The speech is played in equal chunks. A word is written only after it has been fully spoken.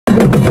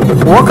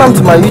Welcome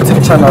to my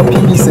YouTube channel,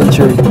 PP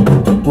Century.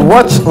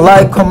 Watch,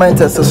 like, comment,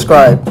 and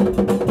subscribe.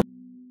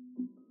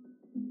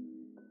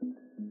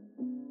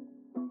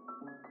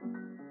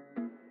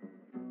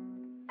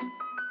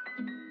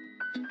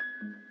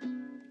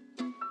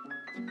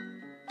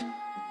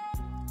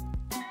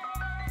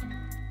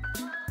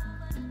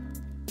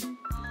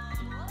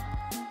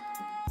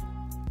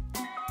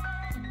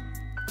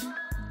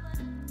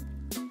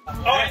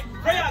 Alright,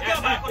 pray out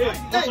there back.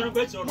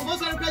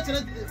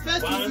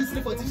 First two is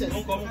for teachers.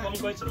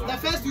 The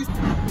first two.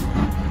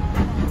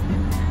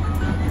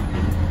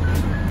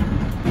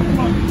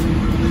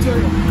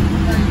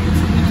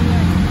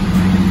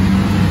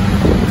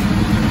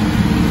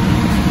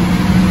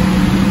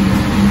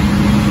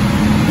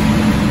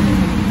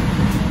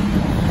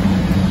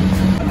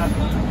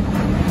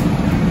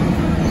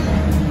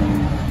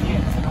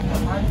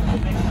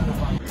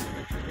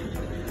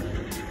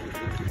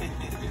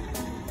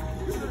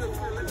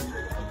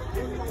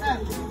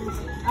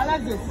 I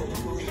like this.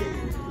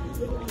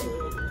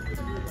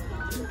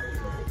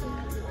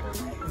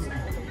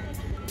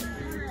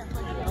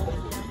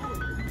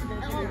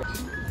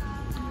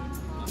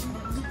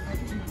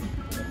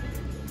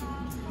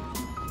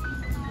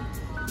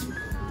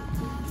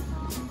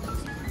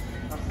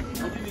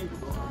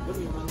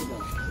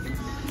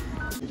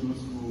 Two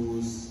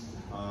schools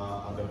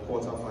are at the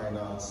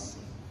quarterfinals.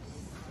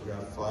 We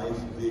have 5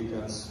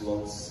 vacant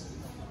slots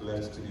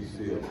left to be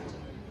filled.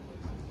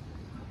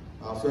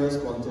 Our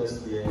first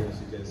contest here,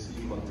 as you can see,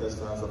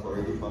 contestants have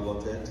already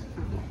balloted.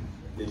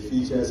 The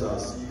features are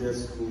Senior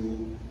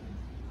School,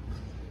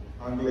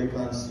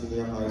 Anglican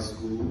Senior High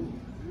School.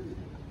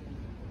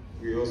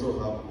 We also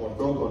have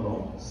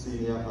Odogono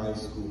Senior High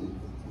School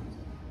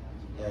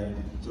and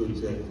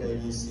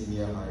Jojepeni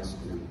Senior High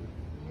School.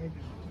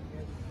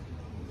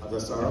 At the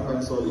Sarah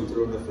Pencil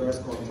Auditorium, the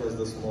first contest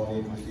this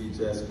morning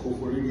features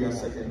Koforidia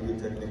Secondary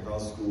Technical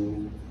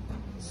School,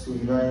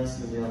 Sunai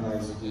Senior High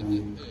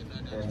School,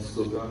 and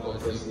Sogan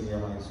Upper Senior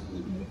High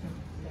School.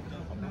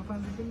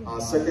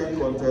 Our second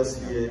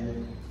contest here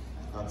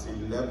at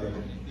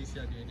 11,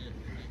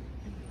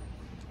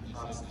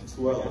 at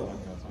 12,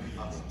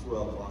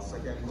 our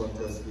second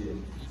contest here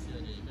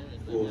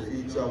will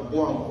feature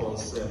Boam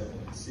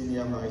Concept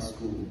Senior High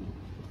School,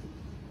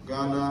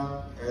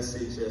 Ghana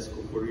SHS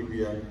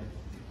Kokoribia,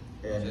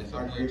 and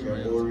Agri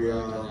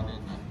Memorial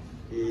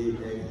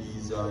A&E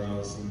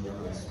Zion Senior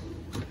High School.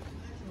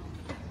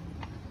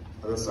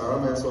 At the Sarah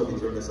Mensa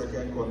Auditorium, the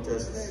second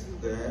contest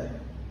there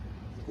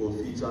will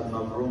feature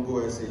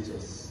Navrongo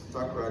SHS,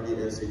 Takradi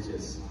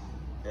SHS,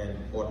 and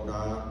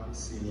Oda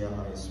Senior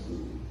High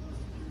School.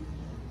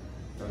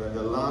 And then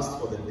the last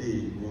for the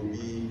day will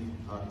be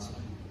at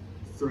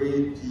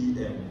 3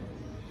 p.m.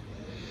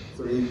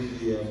 3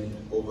 p.m.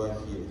 over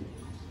here.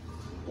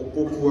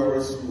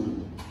 Opopuare School,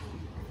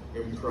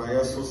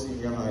 Imprayaso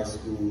Senior High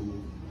School,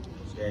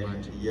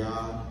 and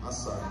Ya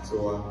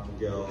Asantoa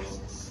Girls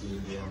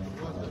Senior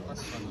High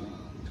School.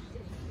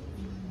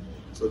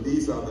 So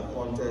these are the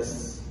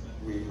contests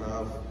we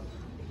have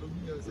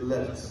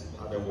left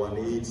at the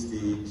 1-8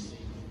 stage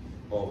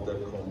of the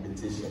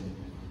competition.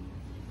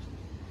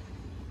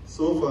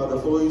 So far, the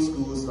following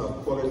schools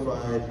have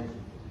qualified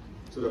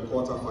to the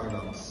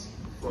quarterfinals.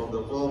 From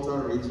the Volta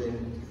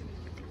region,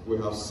 we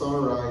have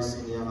Sunrise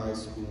Senior High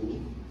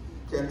School,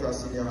 Kenta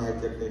Senior High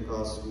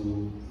Technical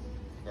School,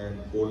 and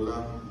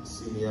Ola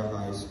Senior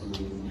High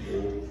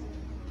School.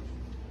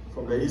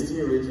 From the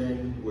Eastern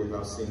region, we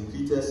have St.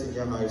 Peter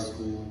Senior High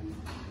School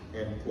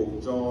and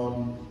Pope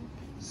John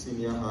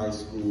Senior High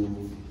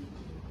School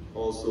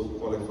also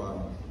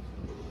qualifying.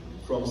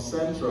 From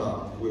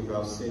Central, we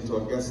have St.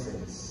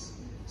 Augustine's,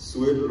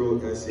 Swedro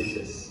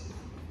SHS,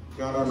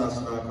 Ghana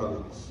National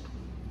College,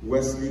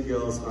 Wesley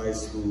Girls High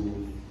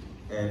School,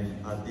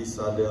 and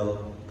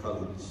Adisadel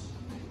College.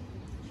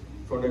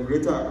 From the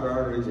Greater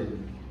Accra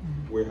region,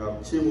 we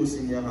have Chemu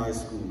Senior High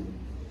School,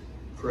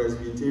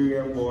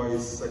 Presbyterian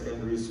Boys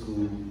Secondary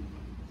School,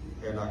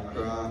 and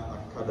Accra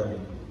Academy.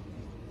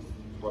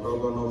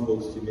 Odogono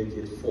hopes to make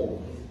it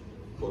 4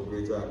 for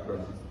Greater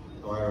Accra.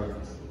 Am I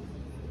right?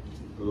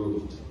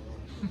 Good.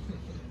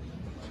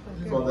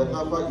 From the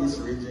Upper East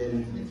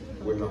region,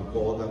 we have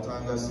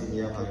Bolgatanga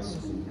Senior High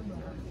School.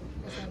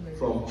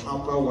 From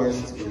Upper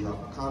West, we have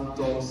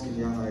Canton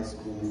Senior High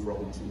School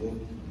from Tumu.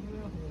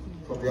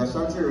 From the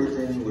Ashanti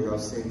region, we have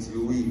St.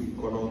 Louis,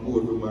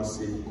 Konongo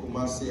Dumasi,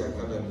 Kumasi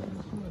Academy,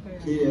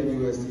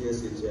 KNUST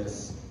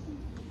SHS,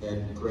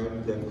 and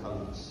Premden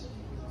College.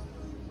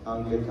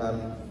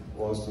 Anglican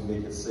wants to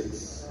make it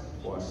 6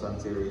 for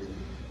Ashanti region.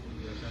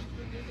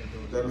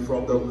 Then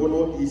from the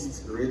Bono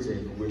East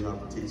region, we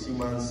have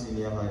Techiman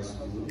Senior High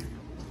School.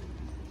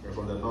 And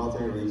from the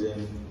Northern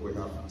region, we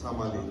have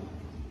Tamale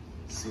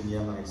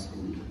Senior High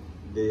School.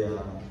 They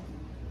are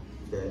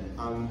the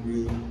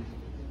angry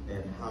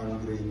and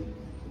hungry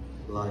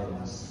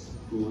lions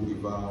who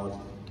devoured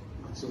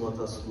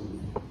Achimota School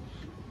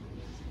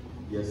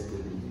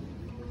yesterday.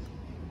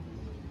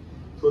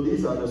 So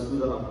these are the schools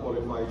that have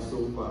qualified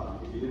so far.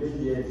 If you didn't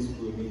hear this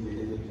school, it means they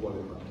didn't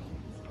qualify.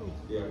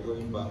 They are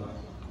going back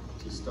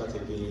to start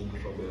again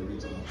from the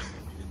regions.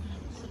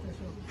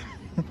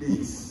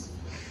 Please,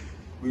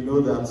 we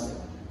know that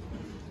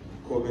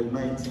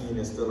COVID-19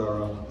 is still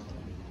around,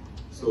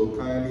 so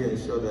kindly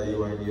ensure that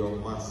you are in your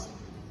mask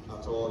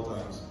at all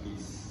times,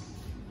 please.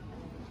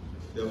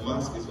 The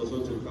mask is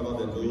also to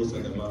cover the nose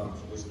and the mouth.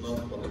 It's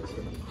not for the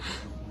chin.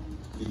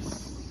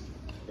 Please,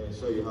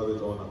 ensure you have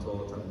it on at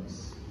all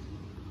times.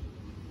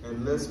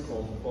 And let's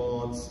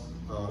comfort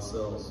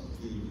ourselves,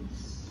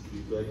 please. We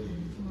beg you.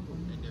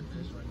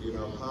 You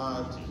have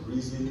had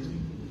reason to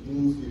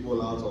move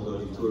people out of the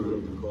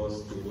auditorium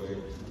because they were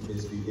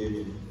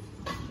misbehaving.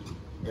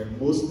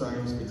 And most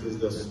times it is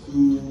the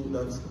school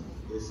that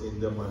is in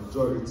the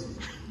majority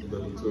in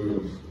the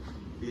auditorium.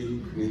 They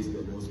create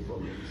the most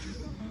problems.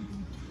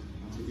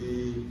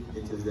 Today,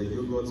 it is the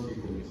yogurt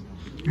people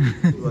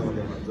who are in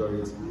the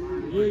majority.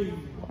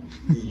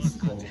 Please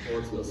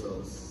comfort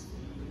yourselves.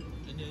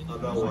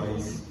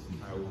 Otherwise,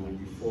 I will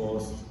be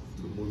forced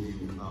to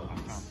move you out.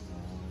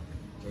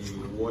 When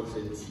you watch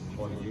it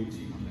on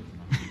YouTube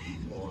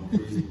or on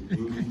Facebook,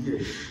 you'll be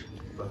here,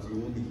 but you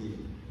won't be here.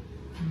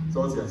 So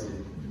what I say?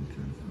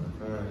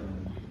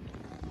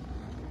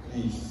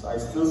 Please, I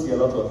still see a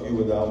lot of you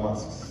without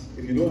masks.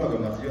 If you don't have a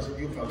mask, just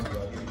you come to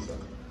I'll give you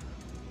some.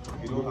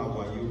 If you don't have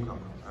one, you come.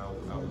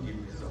 I will give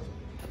you some.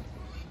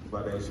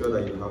 But ensure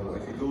that you have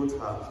one. If you don't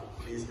have,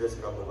 please just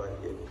come over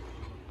here.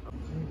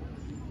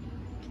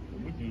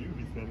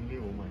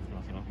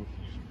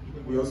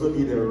 We also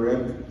need a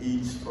rep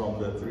each from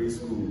the 3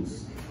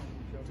 schools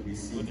to be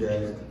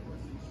seated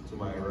to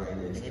my right,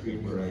 the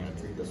extreme right,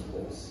 to take the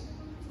sports.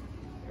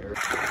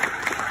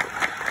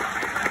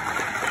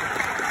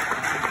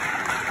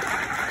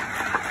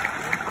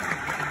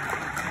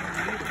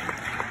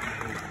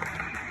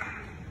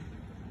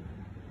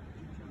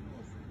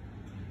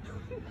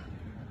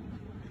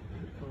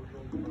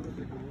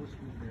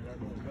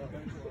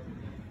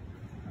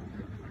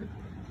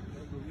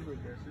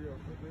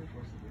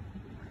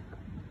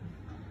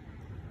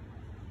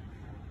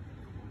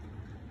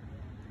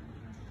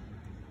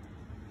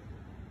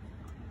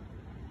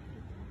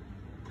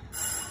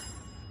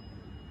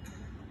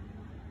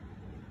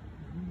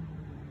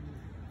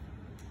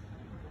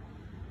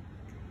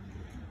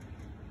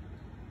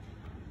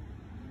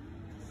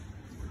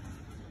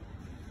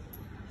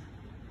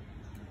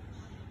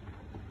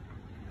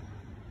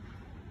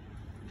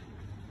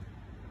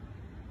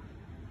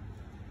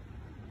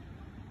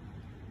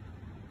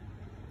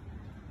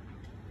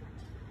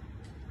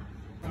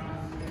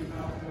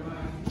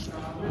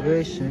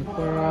 Wishing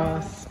for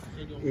us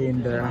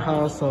in the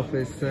house of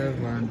his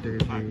servant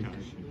David,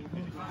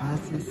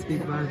 as he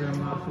speaks by the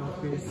mouth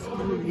of his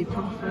holy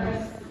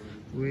prophets,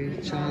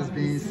 which has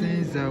been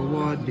since the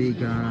world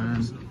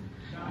began,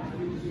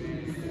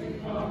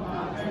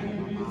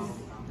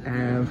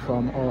 and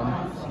from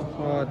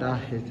all that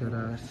hated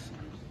us,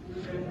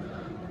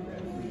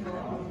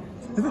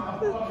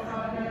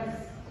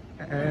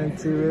 and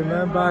to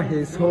remember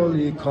his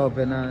holy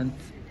covenant,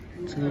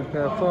 to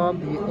perform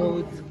the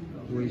oath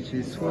which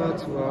is what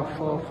to our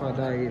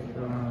forefather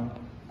Abraham,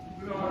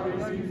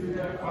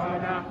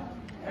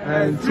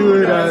 and to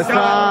the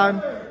Son,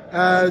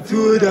 and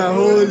to the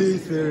Holy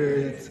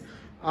Spirit,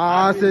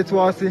 as it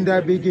was in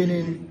the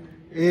beginning,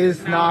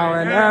 is now,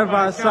 and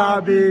ever shall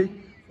be,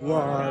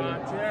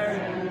 one.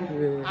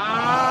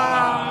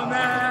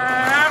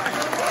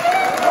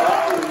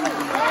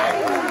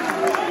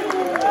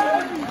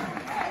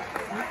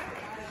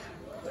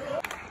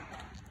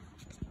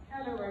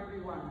 Hello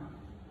everyone.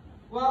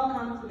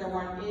 Welcome to the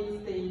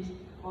 1/8 stage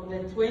of the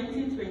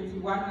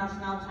 2021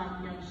 National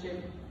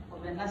Championship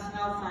of the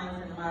National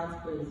Science and Maths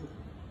Quiz.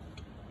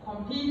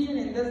 Competing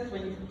in this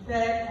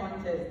 23rd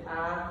contest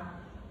are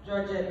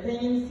Georgia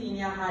Payne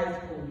Senior High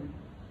School,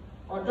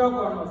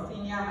 Odogono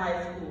Senior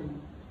High School,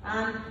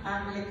 and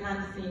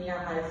Anglican Senior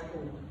High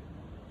School.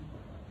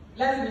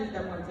 Let's meet the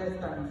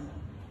contestants.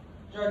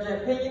 Georgia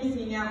Payne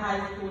Senior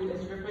High School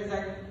is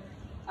represented.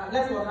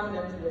 Let's welcome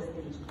them to the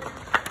stage.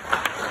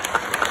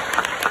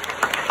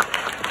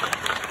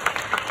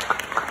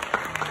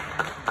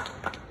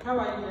 How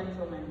are you,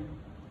 gentlemen?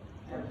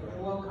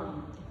 Welcome.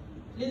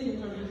 Please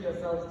introduce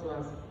yourselves to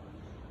us.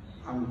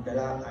 I'm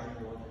Bella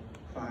Ayo,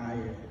 final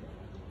year.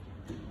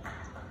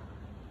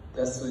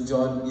 That's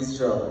John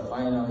Israel,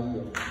 final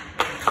year.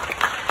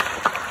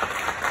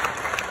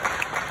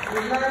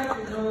 We'd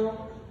like to know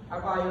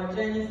about your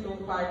journey so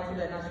far to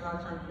the national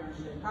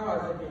championship. How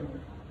has it been?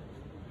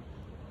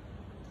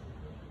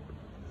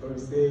 So we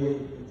say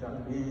it has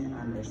been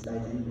an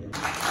exciting day.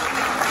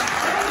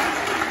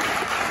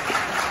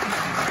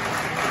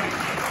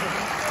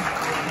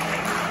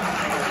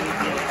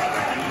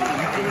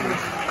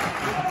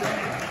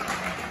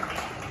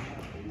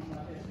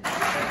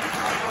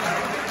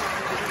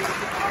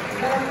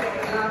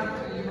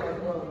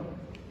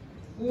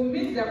 We'll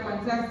meet the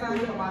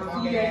contestants from our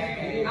CS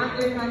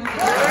Anglican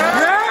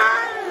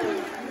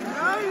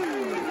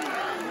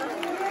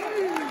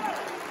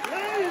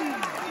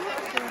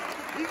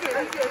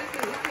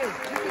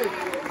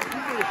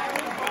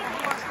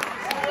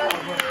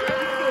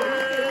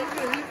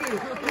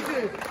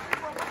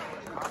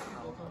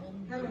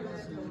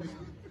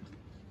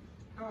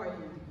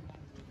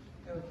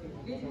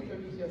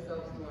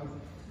yourselves to us.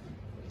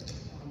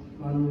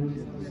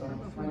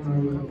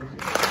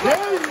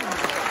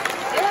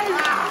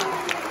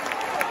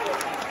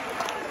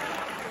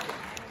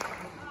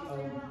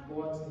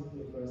 What is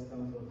the first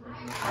council?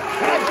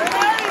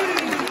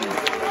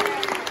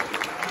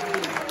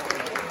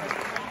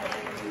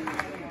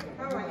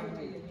 How are you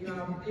feeling? You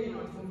are playing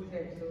on home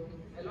tech, so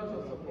a lot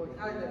of support.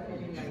 How is that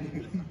feeling like?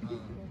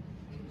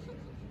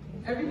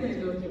 Everything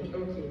is okay.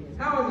 Okay.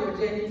 How was your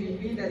journey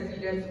being the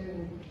senior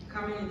school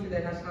coming into the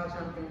national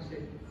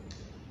championship?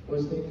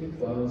 Fortunately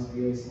for us,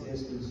 we are senior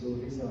school, so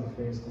this is our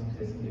first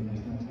contest in the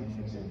national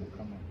championship.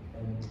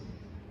 And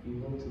we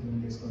hope to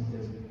win this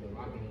contest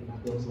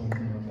with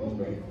something of